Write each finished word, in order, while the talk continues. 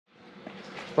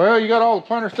Well, you got all the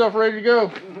planter stuff ready to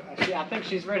go? Yeah, I think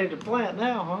she's ready to plant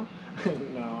now, huh?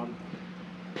 No,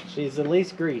 she's at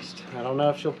least greased. I don't know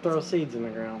if she'll throw seeds in the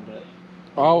ground, but...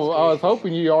 I was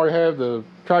hoping you already have the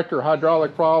tractor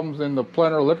hydraulic problems and the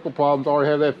planter electrical problems already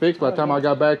have that fixed by the time I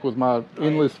got back with my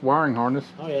endless wiring harness.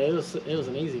 Oh yeah, it was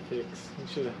an easy fix.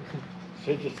 You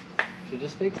should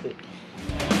just fixed it.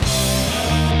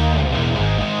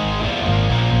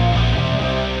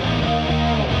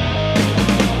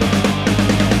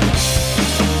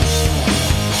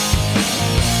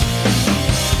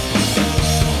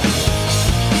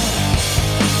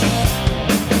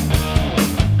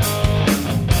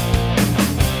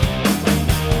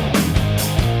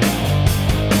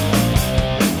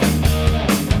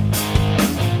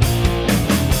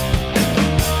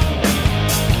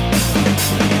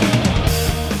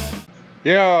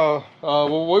 Yeah,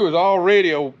 well, we was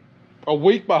already a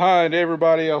week behind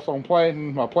everybody else on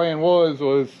planting. My plan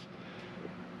was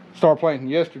start planting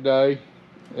yesterday,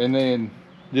 and then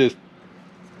just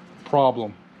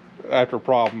problem after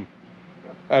problem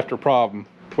after problem.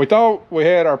 We thought we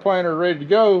had our planter ready to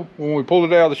go when we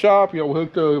pulled it out of the shop. You know, we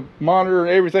hooked the monitor and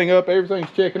everything up.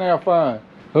 Everything's checking out fine.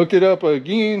 Hooked it up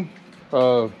again,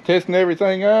 testing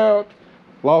everything out.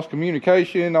 Lost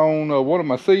communication on one of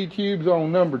my seed tubes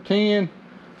on number 10.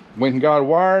 Went and got a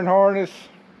wiring harness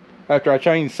after I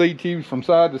changed seed tubes from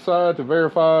side to side to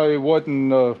verify it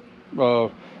wasn't a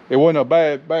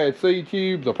bad seed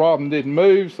tube. The problem didn't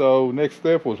move, so next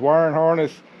step was wiring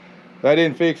harness. That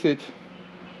didn't fix it.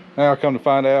 Now I come to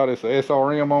find out it's a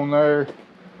SRM on there.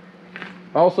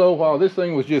 Also, while this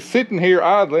thing was just sitting here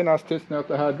idling, I was testing out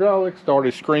the hydraulics,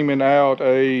 started screaming out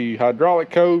a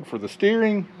hydraulic code for the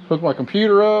steering. Hooked my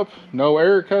computer up, no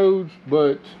error codes,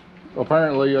 but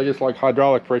apparently I guess like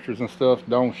hydraulic pressures and stuff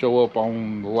don't show up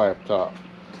on the laptop.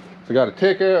 So got a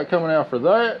tech out coming out for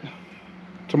that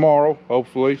tomorrow,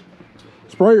 hopefully.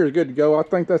 Sprayer is good to go. I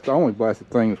think that's the only blasted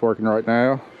thing that's working right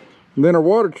now. And then our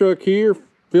water truck here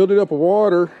filled it up with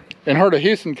water and heard a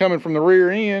hissing coming from the rear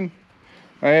end.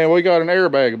 And we got an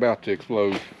airbag about to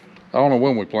explode. I don't know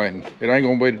when we're planting. It ain't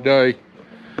gonna be today.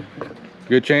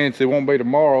 Good chance it won't be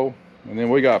tomorrow. And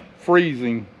then we got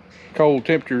freezing cold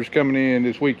temperatures coming in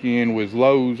this weekend with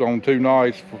lows on 2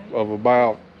 nights of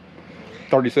about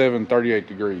 37, 38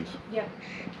 degrees. Yeah.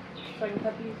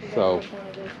 So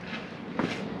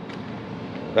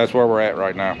that's where we're at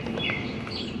right now.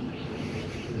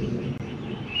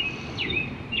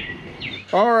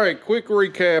 All right, quick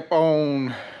recap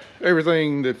on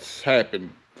everything that's happened.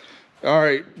 All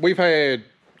right, we've had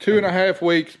 2.5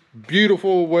 weeks,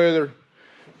 beautiful weather.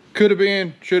 Could have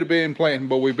been, should have been planting,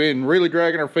 but we've been really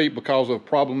dragging our feet because of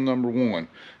problem number 1,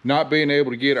 not being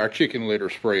able to get our chicken litter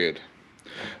spread.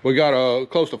 We got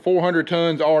close to 400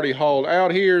 tons already hauled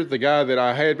out here. The guy that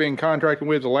I had been contracting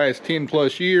with the last 10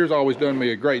 plus years always done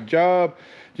me a great job.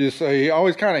 Just he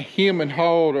always kind of hem and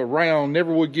hawed around,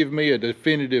 never would give me a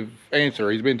definitive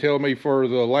answer. He's been telling me for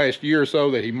the last year or so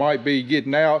that he might be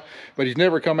getting out, but he's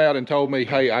never come out and told me,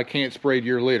 hey, I can't spread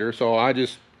your litter. So I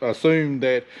just assumed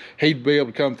that he'd be able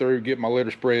to come through and get my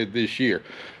litter spread this year.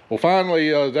 Well,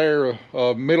 finally, there,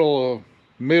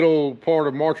 middle part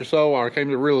of March or so, I came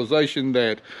to the realization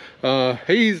that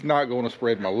he's not going to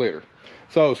spread my litter.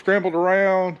 So scrambled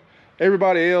around.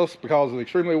 Everybody else, because of the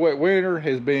extremely wet winter,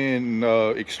 has been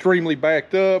extremely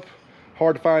backed up.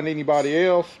 Hard to find anybody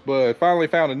else, but finally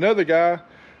found another guy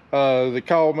that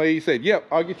called me. He said, yep,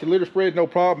 I'll get your litter spread, no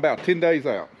problem, about 10 days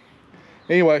out.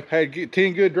 Anyway, had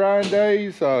 10 good drying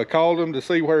days. Called him to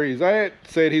see where he's at.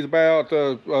 Said he's about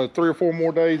 3 or 4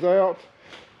 more days out.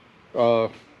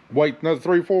 Wait another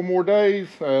 3 or 4 more days.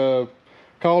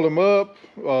 Called him up.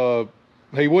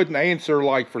 He wouldn't answer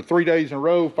like for 3 days in a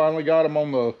row. Finally got him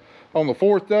on the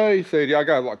 4th day. Said, yeah, I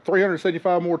got like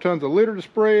 375 more tons of litter to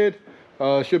spread.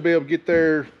 Should be able to get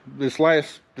there this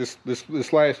last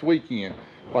weekend.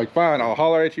 Like, fine, I'll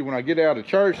holler at you when I get out of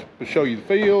church to show you the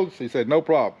fields. He said, no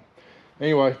problem.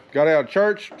 Anyway, got out of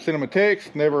church, sent him a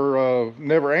text,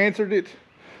 never answered it.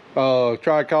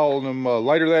 Tried calling him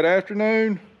later that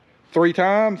afternoon 3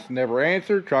 times, never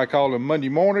answered. Tried calling him Monday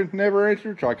morning, never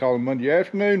answered. Tried calling him Monday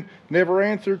afternoon, never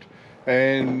answered.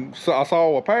 And so I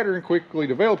saw a pattern quickly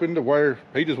developing to where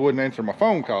he just wouldn't answer my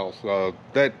phone calls.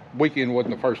 That weekend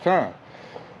wasn't the first time.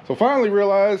 So finally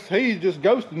realized he's just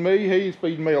ghosting me. He's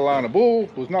feeding me a line of bull.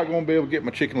 Was not going to be able to get my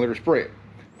chicken litter spread.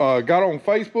 Got on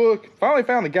Facebook. Finally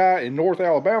found a guy in North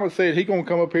Alabama, said he's going to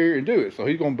come up here and do it. So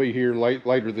he's going to be here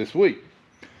later this week.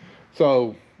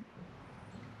 So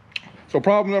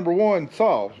problem number 1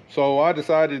 solved. So I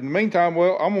decided in the meantime,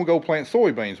 well, I'm going to go plant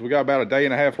soybeans. We got about a day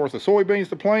and a half worth of soybeans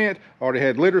to plant. Already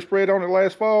had litter spread on it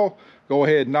last fall. Go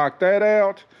ahead and knock that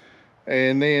out.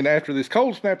 And then after this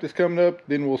cold snap that's coming up,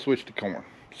 then we'll switch to corn.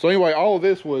 So anyway, all of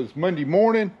this was Monday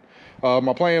morning.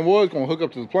 My plan was going to hook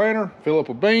up to the planter, fill up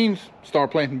with beans,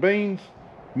 start planting beans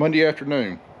Monday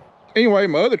afternoon. Anyway,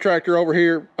 my other tractor over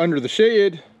here under the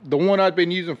shed, the one I'd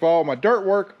been using for all my dirt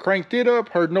work, cranked it up,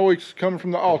 heard noise coming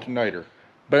from the alternator.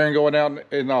 Bearing going out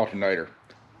in the alternator.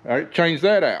 All right, changed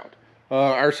that out.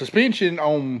 Our suspension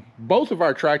on both of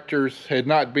our tractors had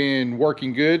not been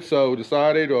working good, so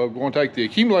decided we're going to take the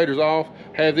accumulators off,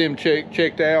 have them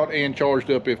checked out and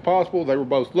charged up if possible. They were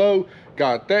both low,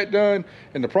 got that done.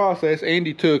 In the process,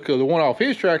 Andy took the one off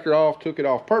his tractor off, took it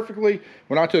off perfectly.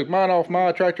 When I took mine off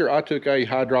my tractor, I took a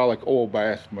hydraulic oil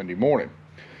bath Monday morning.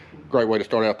 Great way to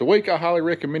start out the week. I highly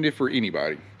recommend it for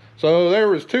anybody. So there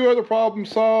was 2 other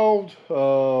problems solved.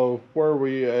 Where are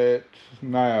we at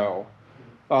now?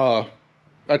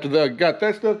 After I got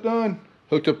that stuff done,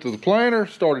 hooked up to the planter,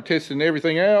 started testing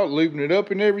everything out, lubing it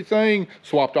up and everything,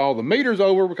 swapped all the meters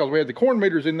over because we had the corn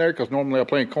meters in there because normally I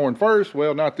plant corn first.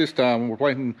 Well, not this time. We're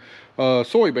planting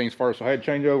soybeans first, so I had to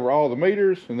change over all the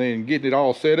meters and then getting it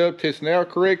all set up, testing it out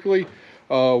correctly.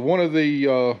 One of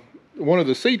the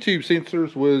C-tube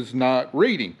sensors was not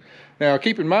reading. Now,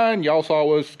 keep in mind, y'all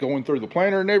saw us going through the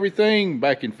planter and everything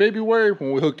back in February.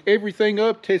 When we hooked everything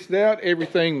up, tested out,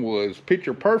 everything was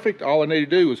picture perfect. All I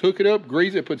needed to do was hook it up,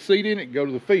 grease it, put seed in it, go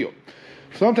to the field.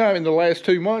 Sometime in the last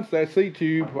 2 months, that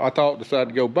C-tube, I thought, decided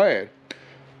to go bad.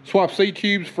 Swap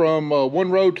C-tubes from one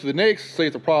row to the next, see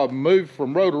if the problem moved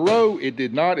from row to row. It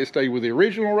did not. It stayed with the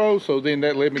original row, so then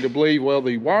that led me to believe, well,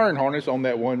 the wiring harness on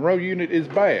that one row unit is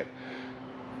bad.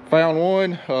 Found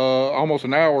one almost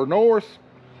an hour north.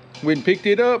 Went and picked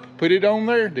it up, put it on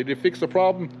there. Did it fix the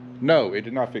problem? No, it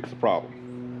did not fix the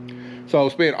problem. So I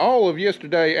spent all of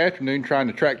yesterday afternoon trying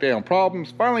to track down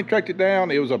problems. Finally tracked it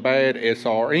down. It was a bad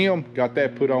SRM. Got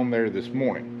that put on there this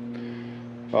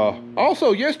morning.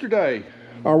 Also yesterday,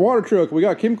 our water truck, we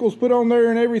got chemicals put on there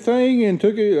and everything, and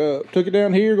took it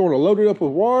down here, going to load it up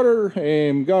with water,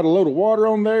 and got a load of water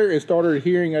on there and started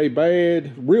hearing a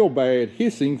real bad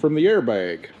hissing from the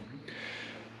airbag.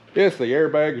 Yes, the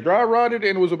airbag dry rotted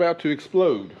and was about to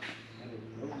explode.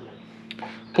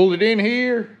 Pulled it in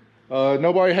here.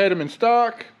 Nobody had them in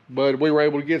stock, but we were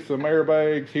able to get some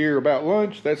airbags here about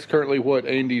lunch. That's currently what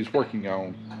Andy's working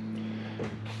on.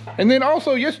 And then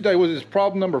also yesterday was this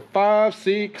problem number 5,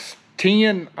 6,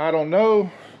 10, I don't know.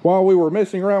 While we were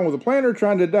messing around with the planter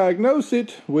trying to diagnose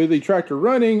it with the tractor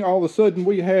running, all of a sudden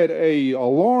we had a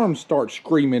alarm start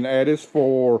screaming at us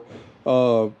for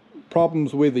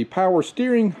problems with the power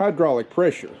steering hydraulic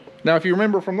pressure. Now, if you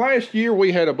remember from last year,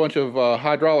 we had a bunch of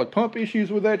hydraulic pump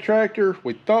issues with that tractor.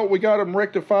 We thought we got them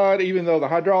rectified, even though the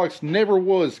hydraulics never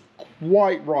was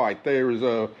quite right. There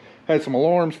was had some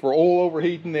alarms for oil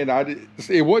overheating, and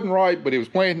it wasn't right, but it was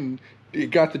planting. It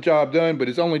got the job done, but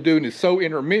it's only doing it so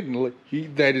intermittently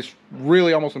that it's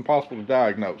really almost impossible to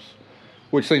diagnose,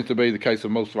 which seems to be the case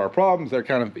of most of our problems. They're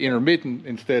kind of intermittent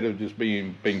instead of just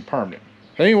being permanent.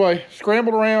 Anyway,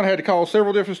 scrambled around, had to call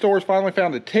several different stores, finally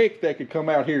found a tech that could come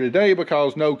out here today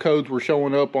because no codes were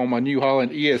showing up on my New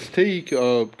Holland EST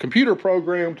computer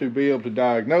program to be able to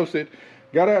diagnose it.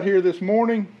 Got out here this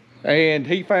morning, and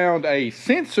he found a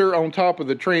sensor on top of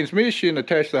the transmission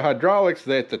attached to the hydraulics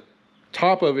that the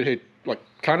top of it had like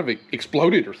kind of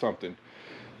exploded or something.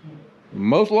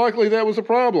 Most likely that was a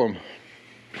problem.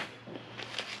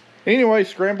 Anyway,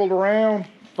 scrambled around,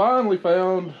 finally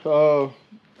found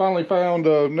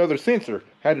another sensor.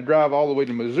 Had to drive all the way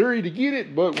to Missouri to get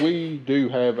it, but we do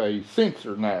have a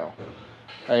sensor now.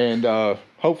 And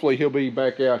hopefully he'll be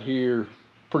back out here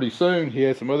pretty soon. He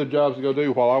had some other jobs to go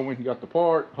do while I went and got the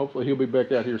part. Hopefully he'll be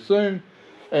back out here soon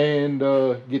and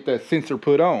get that sensor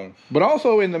put on. But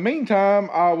also in the meantime,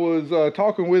 I was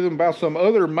talking with him about some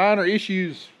other minor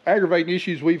issues, aggravating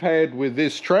issues we've had with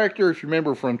this tractor. If you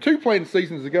remember from 2 planting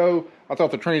seasons ago, I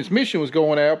thought the transmission was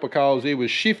going out because it was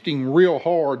shifting real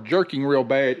hard, jerking real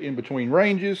bad in between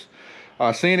ranges.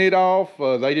 I sent it off.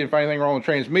 They didn't find anything wrong with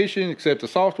the transmission except the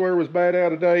software was bad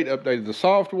out of date. Updated the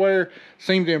software,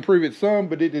 seemed to improve it some,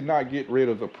 but it did not get rid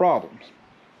of the problems.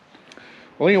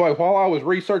 Well, anyway, while I was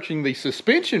researching the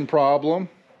suspension problem,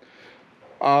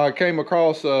 I came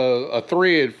across a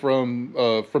thread from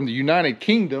the United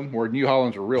Kingdom, where New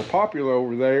Hollands are real popular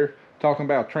over there, talking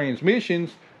about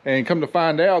transmissions. And come to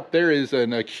find out, there is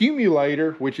an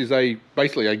accumulator, which is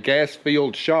basically a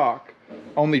gas-filled shock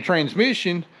on the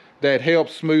transmission that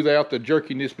helps smooth out the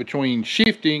jerkiness between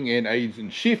shifting and aids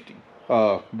in shifting.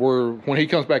 When he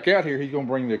comes back out here, he's going to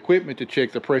bring the equipment to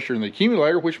check the pressure in the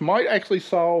accumulator, which might actually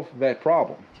solve that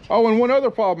problem. Oh, and one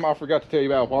other problem I forgot to tell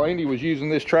you about while Andy was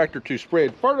using this tractor to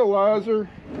spread fertilizer.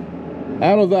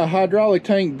 out of the hydraulic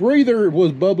tank breather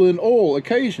was bubbling oil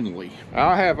occasionally.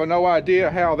 I have no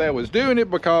idea how that was doing it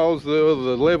because the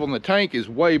level in the tank is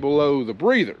way below the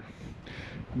breather.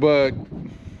 But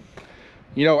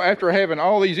you know, after having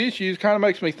all these issues, kind of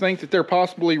makes me think that they're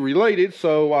possibly related.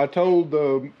 So I told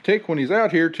the tech when he's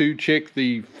out here to check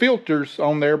the filters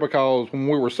on there, because when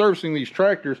we were servicing these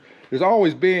tractors, there's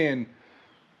always been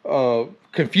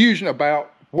confusion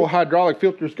about what hydraulic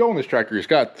filters go on this tractor. It's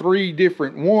got 3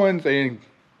 different ones, and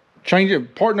changing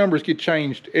part numbers get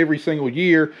changed every single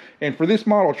year. And for this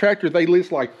model tractor, they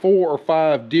list like 4 or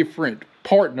 5 different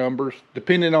part numbers,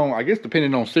 depending on, I guess,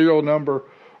 depending on serial number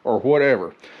or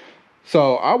whatever.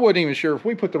 So I wasn't even sure if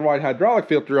we put the right hydraulic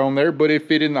filter on there, but it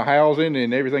fit in the housing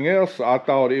and everything else. I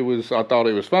thought it was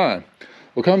fine.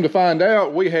 Well, come to find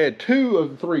out, we had 2 of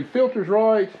the 3 filters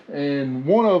right, and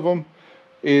one of them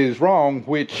is wrong,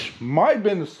 which might have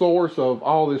been the source of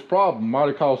all this problem. Might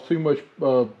have caused too much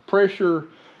pressure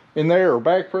in there, or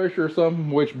back pressure or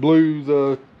something, which blew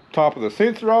the top of the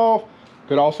sensor off.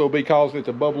 Could also be causing it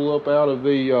to bubble up out of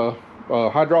the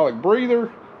hydraulic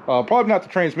breather. Probably not the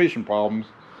transmission problems,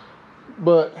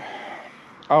 but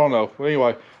I don't know.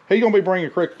 Anyway, he's gonna be bringing a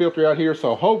correct filter out here,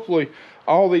 so hopefully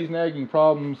all these nagging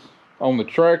problems on the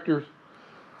tractors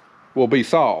will be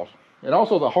solved. And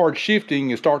also the hard shifting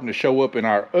is starting to show up in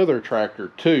our other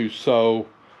tractor too. So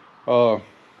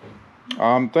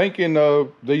I'm thinking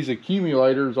these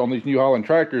accumulators on these New Holland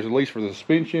tractors, at least for the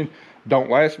suspension, don't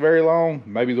last very long.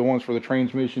 Maybe the ones for the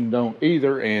transmission don't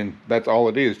either, and that's all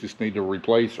it is. Just need to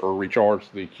replace or recharge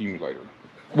the accumulator.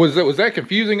 Was that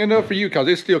confusing enough for you? Because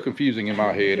it's still confusing in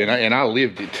my head, and I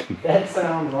lived it. That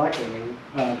sounds like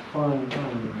a fun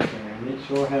time, and it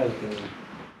sure has been.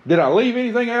 Did I leave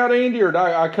anything out, Andy, or did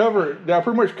I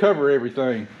pretty much cover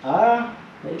everything?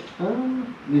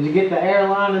 Did you get the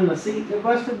airline in the seat that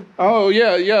busted? Oh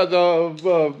yeah,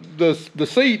 the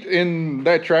seat in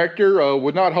that tractor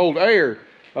would not hold air.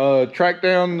 Tracked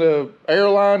down the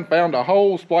airline, found a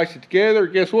hole, spliced it together.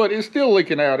 Guess what? It's still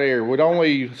leaking out air. Would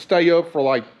only stay up for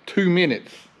like 2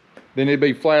 minutes, then it'd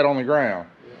be flat on the ground.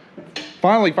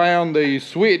 Finally found the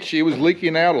switch. It was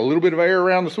leaking out a little bit of air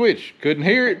around the switch. Couldn't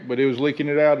hear it, but it was leaking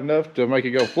it out enough to make it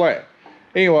go flat.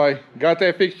 Anyway, got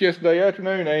that fixed yesterday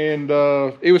afternoon, and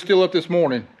it was still up this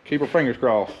morning. Keep our fingers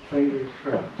crossed. Fingers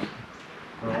crossed.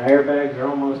 Our airbags are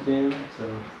almost in,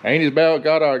 so. Andy's about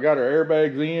got our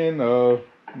airbags in.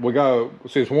 We got,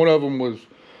 since one of them was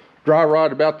dry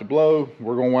rot about to blow,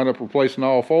 we're gonna wind up replacing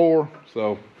all 4.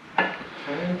 So.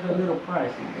 It's a little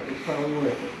pricey, but it's probably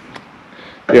worth it.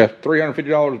 Yeah,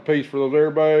 $350 a piece for those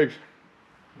airbags.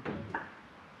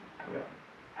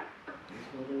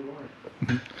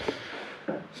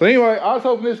 So anyway, I was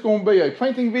hoping this is going to be a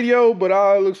planting video, but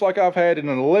it looks like I've had an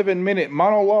 11-minute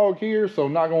monologue here, so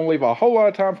I'm not going to leave a whole lot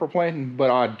of time for planting, but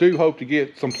I do hope to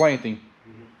get some planting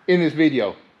in this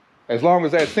video. As long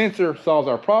as that sensor solves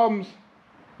our problems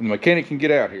and the mechanic can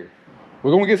get out here.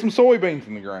 We're going to get some soybeans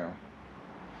in the ground.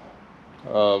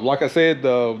 Like I said,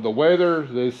 the weather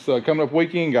this coming up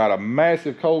weekend got a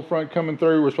massive cold front coming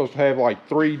through. We're supposed to have like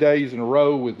 3 days in a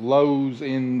row with lows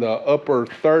in the upper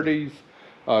 30s.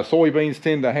 Soybeans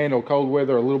tend to handle cold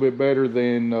weather a little bit better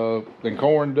than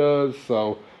corn does.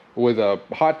 So with the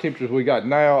hot temperatures we got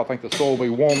now, I think the soil will be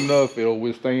warm enough. It'll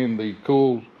withstand the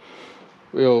cool.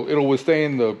 It'll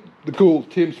withstand the cool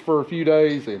temps for a few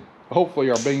days, and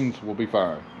hopefully our beans will be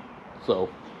fine. So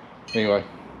anyway,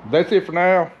 that's it for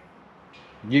now.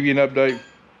 Give you an update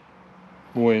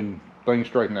when things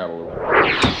straighten out a little.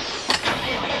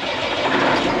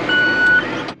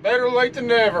 Better late than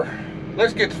never.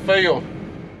 Let's get to the field.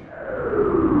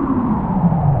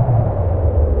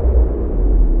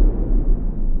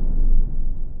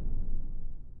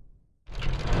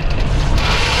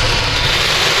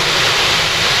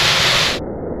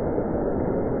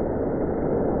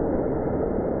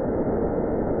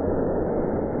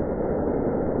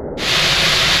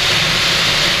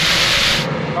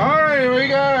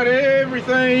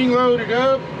 Everything loaded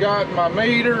up, got my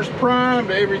meters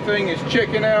primed, everything is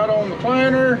checking out on the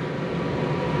planter.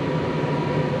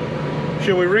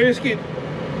 Should we risk it?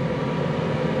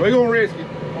 We're gonna risk it.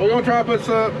 We're gonna try to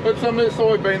put some of this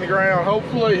soybean in the ground.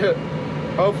 Hopefully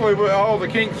all the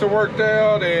kinks are worked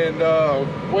out, and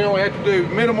we only have to do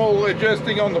minimal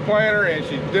adjusting on the planter, and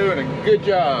she's doing a good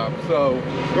job. So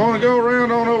gonna go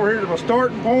around on over here to my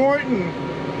starting point, and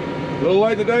a little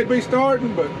late today to be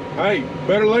starting, but hey,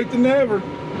 better late than never.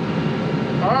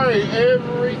 All right,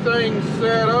 everything's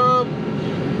set up.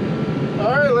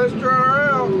 All right, let's try her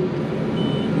out.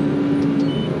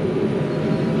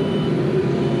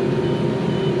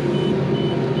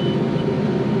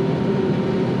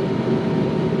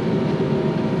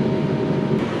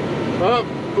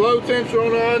 load sensor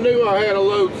on it. I knew I had a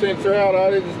load sensor out.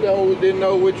 I didn't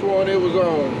know which one it was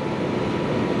on.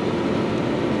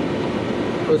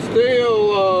 But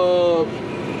still,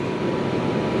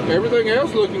 everything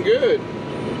else looking good.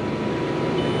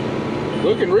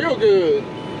 Looking real good.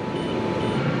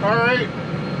 All right,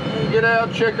 we'll get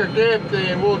out, check our depth,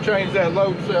 and we'll change that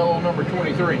load cell on number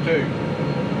 23 too.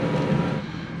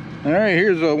 All right,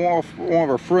 here's one of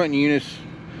our front units.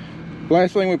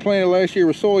 Last thing we planted last year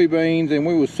was soybeans, and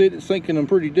we was sinking them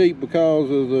pretty deep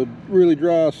because of the really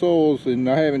dry soils, and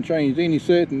I haven't changed any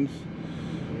settings.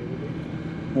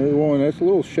 There's one that's a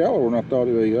little shallower than I thought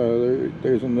it would be.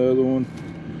 There's another one.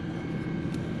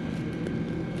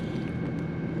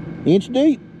 Inch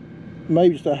deep,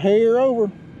 maybe just a hair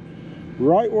over,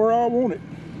 right where I want it.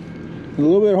 A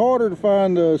little bit harder to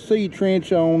find a seed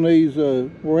trench on these where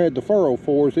we had the furrow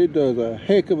forest. It does a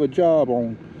heck of a job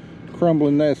on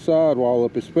crumbling that sidewall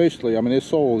up, especially. I mean, this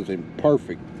soil is in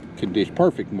perfect condition,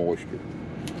 perfect moisture.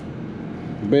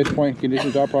 Best plant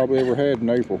conditions I probably ever had in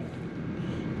April.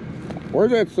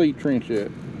 Where's that seed trench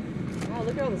at? Oh,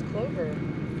 look at all this clover.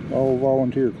 Oh,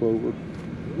 volunteer clover.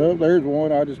 Oh, there's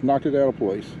one. I just knocked it out of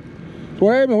place. So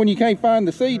what happens when you can't find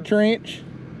the seed trench?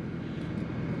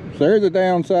 So there's the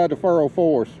downside to furrow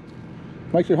forest.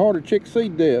 Makes it harder to check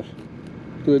seed depth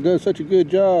because it does such a good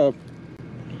job.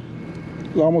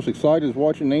 I was almost excited as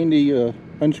watching Andy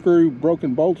unscrew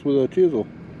broken bolts with a chisel.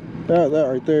 That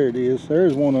right there it is.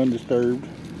 There's one undisturbed.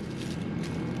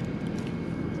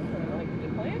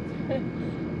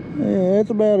 Yeah, that's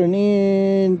about 1.25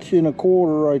 inches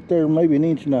right there, maybe 1.5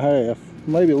 inches.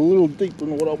 Maybe a little deeper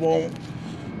than what I want.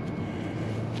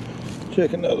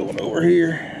 Check another one over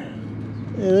here.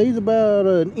 Yeah, these about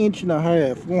 1.5 inches.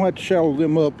 We're gonna have to shallow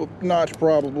them up a notch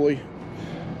probably.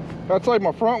 I'd say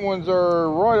my front ones are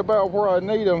right about where I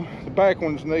need them. The back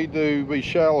ones need to be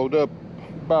shallowed up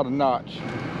about a notch.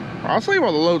 I'll see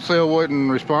why the load cell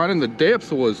wasn't responding. The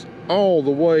depth was all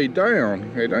the way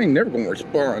down. It ain't never gonna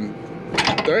respond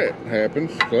if that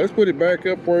happens. So let's put it back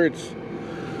up where it's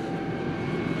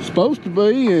supposed to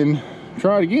be and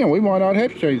try it again. We might not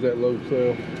have to change that load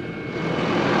cell.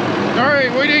 All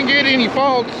right, we didn't get any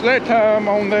faults that time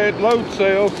on that load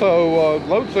cell, so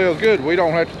load cell's good. We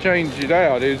don't have to change it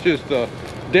out. It's just the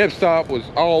depth stop was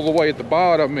all the way at the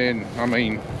bottom, and I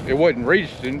mean, it wasn't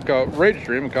registering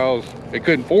because it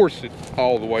couldn't force it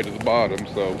all the way to the bottom.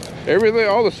 So everything,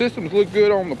 all the systems look good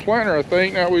on the planter, I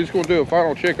think. Now we're just gonna do a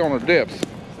final check on our depths.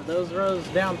 So those rows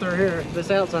down through here,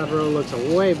 this outside row looks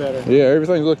way better. Yeah,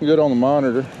 everything's looking good on the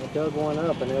monitor. I dug one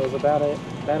up and it was about an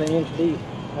inch deep,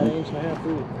 about 1.5 inches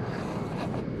deep.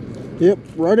 Yep,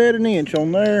 right at 1 inch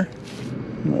on there.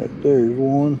 Right there's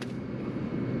one.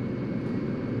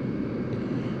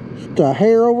 Just a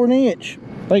hair over 1 inch.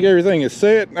 I think everything is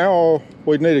set. Now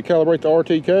we need to calibrate the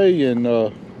RTK, and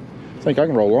I think I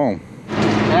can roll on.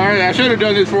 All right, I should have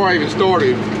done this before I even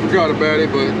started. Forgot about it,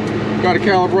 but got to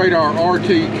calibrate our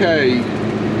RTK.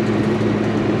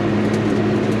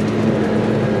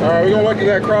 All right, we're gonna look at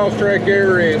that cross track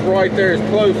area. It's right there as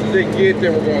close as it can get.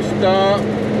 Then we're gonna stop.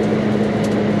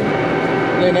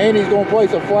 Then Andy's going to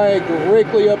place a flag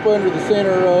directly up under the center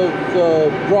of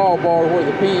the drawbar where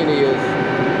the pin is.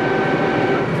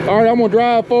 All right, I'm going to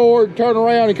drive forward, turn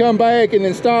around and come back, and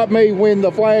then stop me when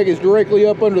the flag is directly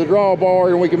up under the drawbar,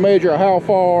 and we can measure how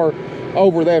far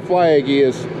over that flag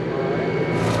is.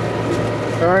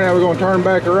 All right, now we're going to turn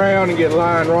back around and get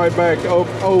lined right back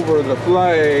over the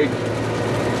flag.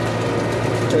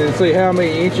 And see how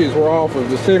many inches we're off of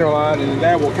the center line, and then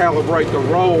that will calibrate the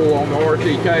roll on the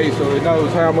RTK so it knows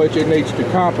how much it needs to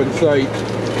compensate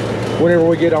whenever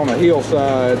we get on a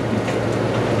hillside.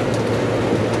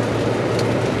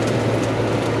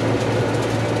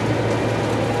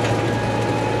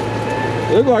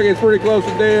 Looks like it's pretty close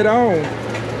to dead on.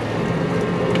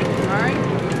 Alright.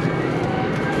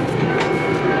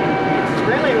 It's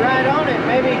really right on it,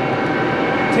 maybe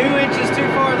 2 inches too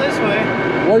far this way.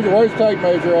 Where's the tape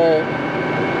measure at?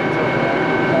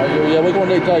 Yeah, we're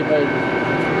gonna need tape measure.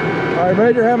 All right,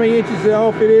 measure how many inches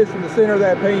off it is from the center of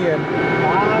that pin.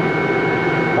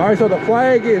 5. All right, so the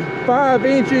flag is 5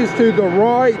 inches to the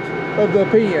right of the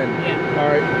pin.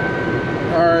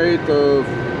 Yeah. All right, the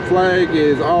flag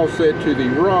is offset to the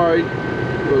right,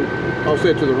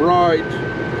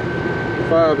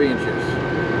 5 inches.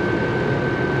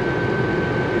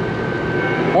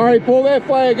 All right, pull that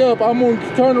flag up. I'm going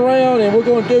to turn around and we're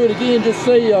going to do it again, just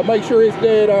see, make sure it's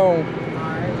dead on.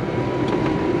 Alright.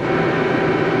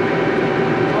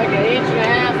 Like 1.5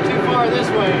 inches too far this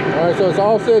way. All right, so it's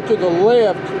offset to the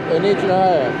left 1.5 inches.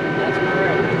 That's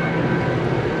correct.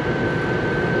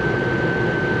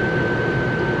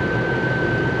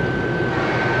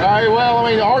 All right, well, I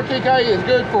mean, the RTK is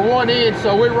good for 1 inch,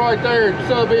 so we're right there,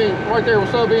 right there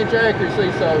with sub-inch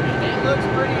accuracy, so. It looks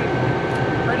pretty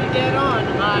dead on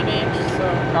to 9 inch, so.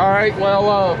 All right, well,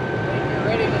 I think you're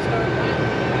ready to start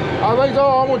planting. I think so.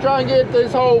 I'm gonna try and get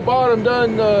this whole bottom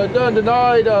done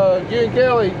tonight. You and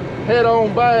Kelly head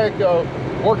on back,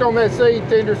 work on that seed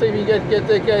tender, see if you can get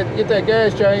that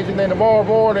gas changed, and then tomorrow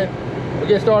morning we'll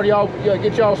get started.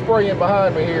 Get y'all spraying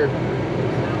behind me here.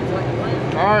 Sounds like a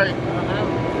plan. All right.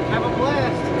 Have a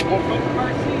blast. We'll put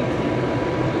our seeds.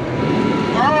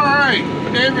 All right,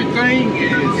 everything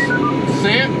is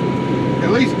set, at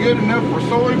least good enough for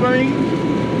soybeans.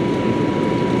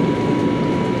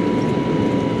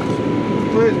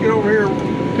 Let's get over here,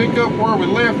 pick up where we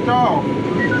left off.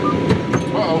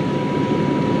 Uh-oh.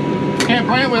 Can't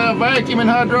plant without vacuum and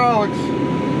hydraulics.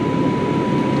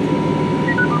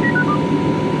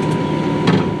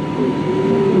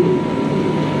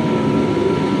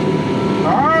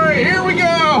 All right, here we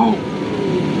go.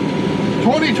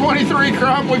 2023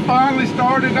 crop, we finally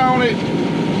started on it.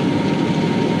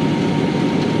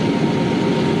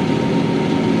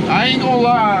 I ain't gonna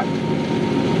lie,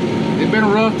 it's been a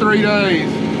rough 3 days,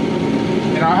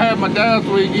 and I have my doubts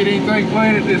we get anything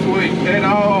planted this week at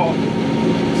all.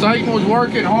 Satan was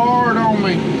working hard on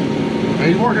me.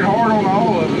 He's working hard on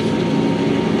all of us.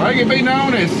 Make it be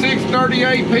known as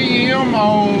 6:38 p.m.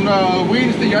 on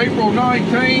Wednesday, April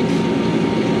 19th.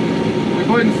 We're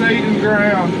putting seed in the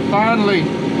ground. Finally.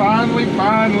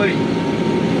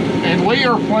 And we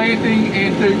are planting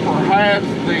into perhaps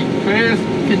the best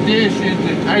conditions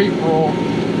in April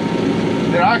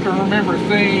that I can remember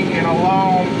seeing in a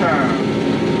long time.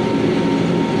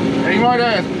 And you might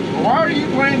ask, why are you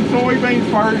planting soybeans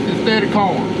first instead of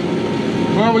corn?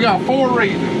 Well, we got 4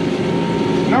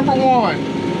 reasons. Number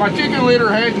 1, my chicken litter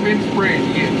hasn't been spread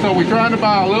yet, so we're trying to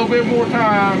buy a little bit more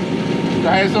time to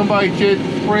have somebody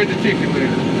spread the chicken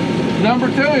litter. Number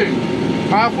 2,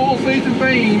 my full season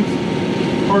beans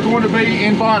are going to be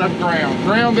in bottom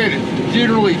ground that is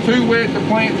generally too wet to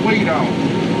plant wheat on.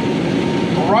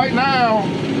 But right now,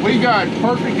 we got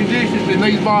perfect conditions in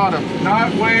these bottoms,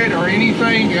 not wet or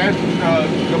anything.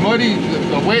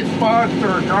 The wet spots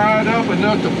are dried up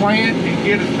enough to plant and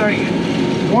get a stand.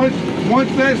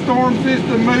 Once that storm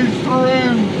system moves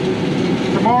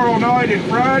through tomorrow night and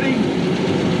Friday,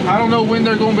 I don't know when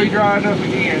they're going to be dried up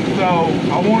again. So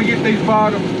I want to get these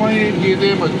bottoms planted, give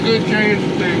them a good chance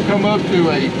to come up to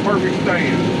a perfect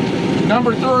stand.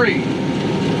 Number 3,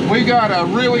 we got a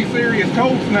really serious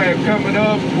cold snap coming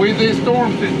up with this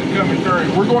storm system coming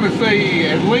through. We're going to see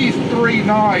at least 3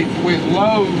 nights with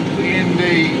lows in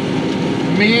the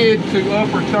mid to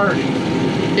upper 30s.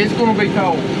 It's going to be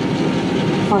cold.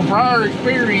 From prior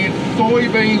experience,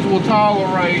 soybeans will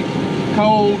tolerate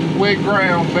cold, wet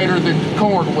ground better than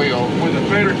corn will, with a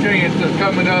better chance of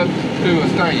coming up to a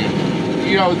stand.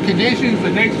 You know, conditions the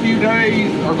next few days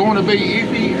are going to be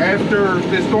iffy after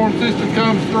the storm system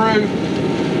comes through,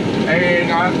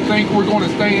 and I think we're going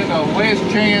to stand a less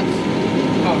chance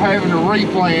of having to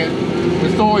replant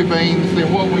with soybeans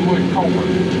than what we would corn.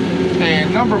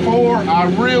 And number 4, I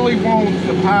really want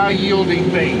some high yielding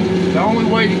beans. The only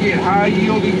way to get high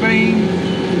yielding beans,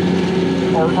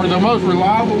 or the most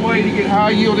reliable way to get high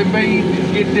yielding beans,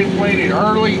 is get them planted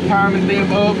early, timing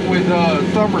them up with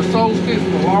summer solstice,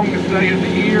 the longest day of the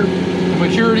year. The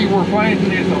maturity we're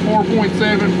planting is a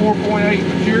 4.7, 4.8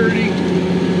 maturity.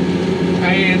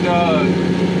 And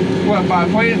well, by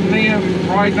planting them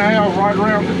right now, right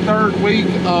around the 3rd week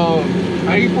of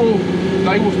April,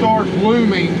 they will start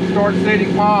blooming, start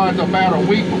setting pods about a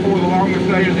week before the longest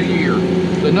day of the year.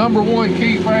 The number 1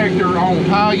 key factor on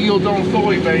high yields on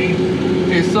soybeans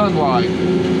is sunlight.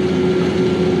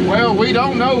 Well, we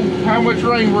don't know how much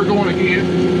rain we're going to get.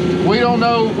 We don't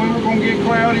know when we're going to get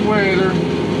cloudy weather.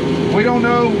 We don't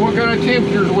know what kind of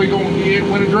temperatures we're going to get,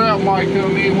 when a drought might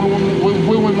come in, when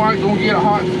we might going to get a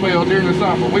hot spell during the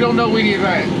summer. We don't know any of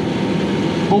that.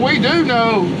 But we do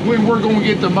know when we're going to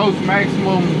get the most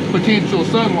maximum potential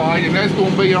sunlight, and that's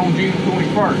going to be on June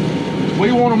 21st.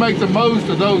 We want to make the most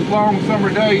of those long summer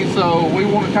days, so we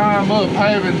want to time up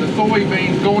having the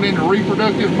soybeans going into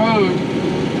reproductive mode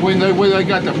when they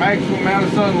got the maximum amount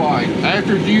of sunlight.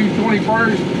 After June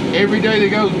 21st, every day that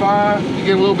goes by, you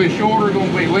get a little bit shorter,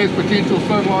 going to be less potential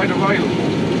sunlight available.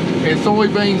 And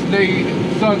soybeans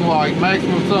need sunlight,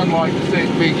 maximum sunlight, to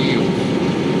set big yields.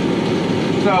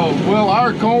 So, will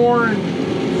our corn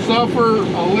suffer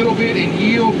a little bit in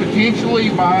yield potentially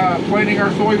by planting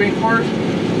our soybeans first?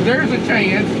 There's a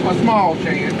chance, a small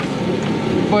chance,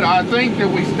 but I think that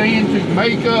we stand to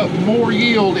make up more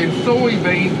yield in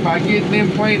soybeans by getting them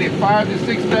planted 5 to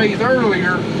 6 days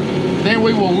earlier then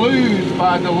we will lose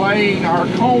by delaying our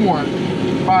corn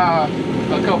by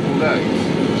a couple of days.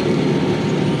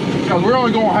 Because we're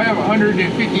only going to have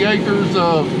 150 acres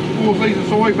of full season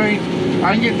soybeans.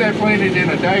 I can get that planted in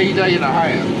a day, day and a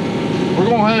half. We're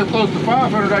going to have close to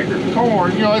 500 acres of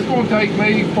corn. You know, it's going to take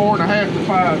me 4.5 to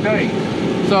 5 days.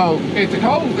 So if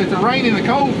the rain and the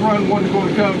cold front wasn't going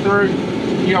to come through,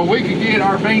 you know, we could get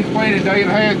our beans planted a day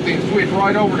and a half, then switch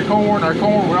right over to corn. Our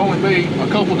corn would only be a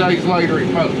couple days later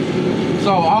at most.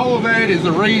 So all of that is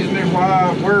the reasoning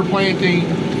why we're planting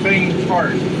beans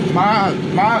first. My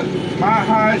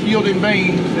highest yielding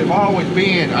beans have always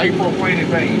been April planted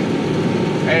beans.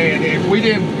 And if we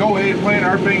didn't go ahead and plant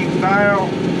our beans now,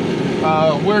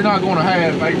 we're not going to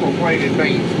have April planted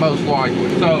beans most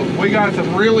likely. So we got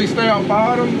some really stout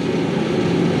bottoms,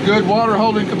 good water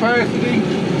holding capacity,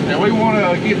 and we want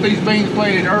to get these beans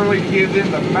planted early to give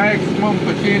them the maximum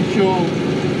potential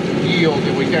yield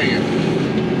that we can.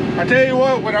 I tell you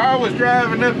what, when I was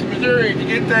driving up to Missouri to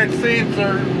get that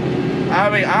sensor, I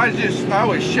mean, I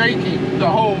was shaking the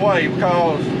whole way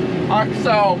because I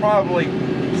saw probably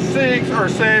 6 or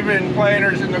 7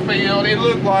 planters in the field. It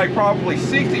looked like probably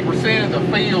 60% of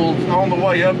the fields on the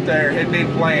way up there had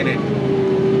been planted.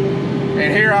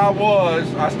 And here I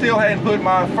was, I still hadn't put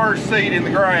my first seed in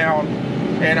the ground,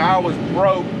 and I was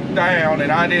broke down,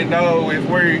 and I didn't know if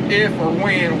or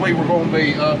when we were going to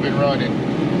be up and running.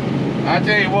 I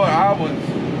tell you what,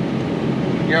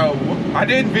 you know, I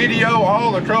didn't video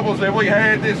all the troubles that we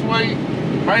had this week,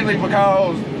 mainly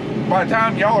because by the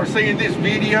time y'all are seeing this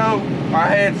video, I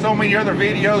had so many other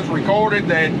videos recorded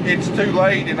that it's too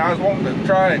late, and I was wanting to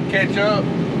try and catch up.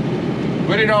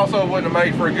 But it also wouldn't have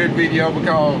made for a good video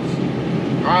because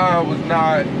I was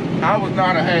not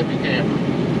a happy camper.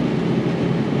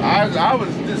 I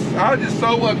was just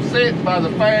so upset by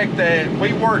the fact that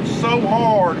we worked so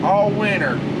hard all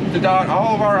winter to dot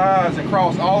all of our I's and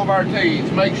cross all of our T's,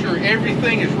 make sure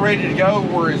everything is ready to go.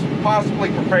 We're as possibly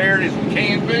prepared as we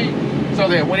can be, so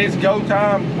that when it's go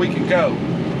time, we can go.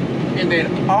 And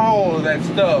then all of that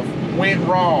stuff went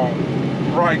wrong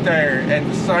right there at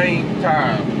the same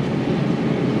time.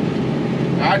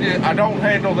 I don't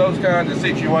handle those kinds of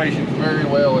situations very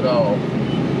well at all.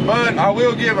 But I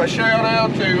will give a shout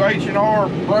out to H&R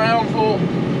Brownsville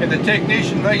and the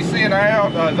technician they sent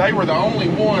out. They were the only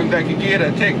one that could get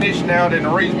a technician out in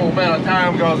a reasonable amount of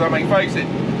time, because I mean, face it,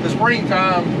 the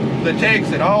springtime, the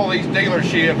techs at all these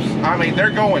dealerships, I mean,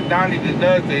 they're going 90 to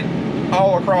nothing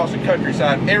all across the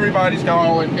countryside. Everybody's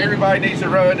calling, everybody needs to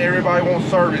run, everybody wants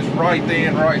service right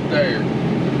then, right there.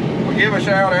 We give a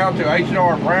shout out to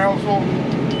H&R Brownsville.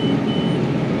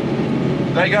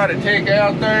 They got a tech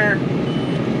out there.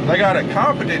 They got a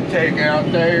competent tech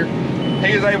out there.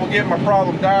 He was able to get my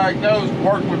problem diagnosed,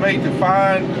 work with me to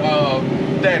find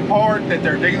that part that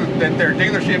their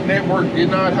dealership network did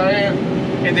not have,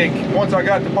 and then once I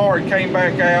got the part, came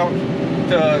back out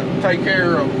to take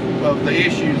care of the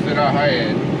issues that I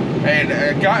had,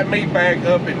 and got me back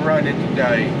up and running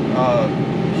today.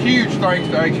 Huge thanks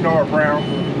to H&R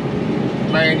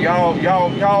Brownsville. Man, y'all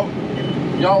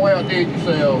outdid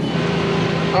yourselves.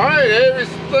 All right,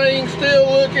 everything's still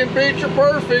looking picture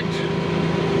perfect.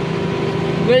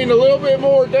 Needing a little bit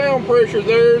more down pressure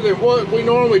there than what we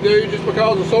normally do, just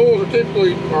because the soils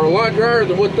are a lot drier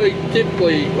than what they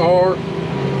typically are.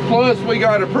 Plus, we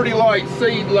got a pretty light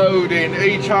seed load in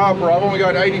each hopper. I've only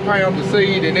got 80 pounds of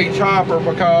seed in each hopper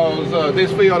because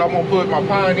this field I'm going to put my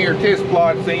Pioneer test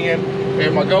plots in.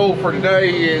 And my goal for today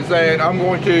is that I'm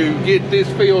going to get this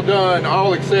field done,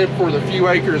 all except for the few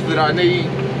acres that I need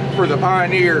for the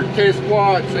Pioneer test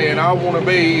plots. And I want to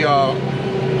be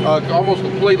almost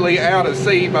completely out of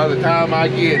seed by the time I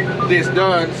get this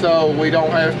done, so we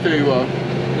don't have to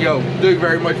you know, do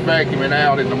very much vacuuming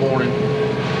out in the morning.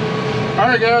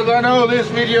 Alright guys, I know this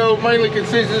video mainly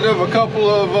consisted of a couple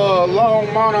of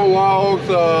long monologues,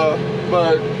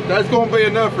 but that's going to be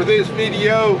enough for this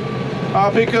video.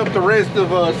 I'll pick up the rest of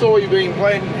soybean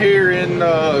planting here in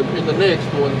the next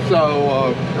one.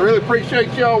 So I really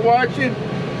appreciate y'all watching.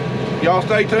 Y'all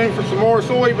stay tuned for some more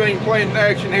soybean planting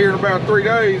action here in about 3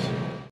 days.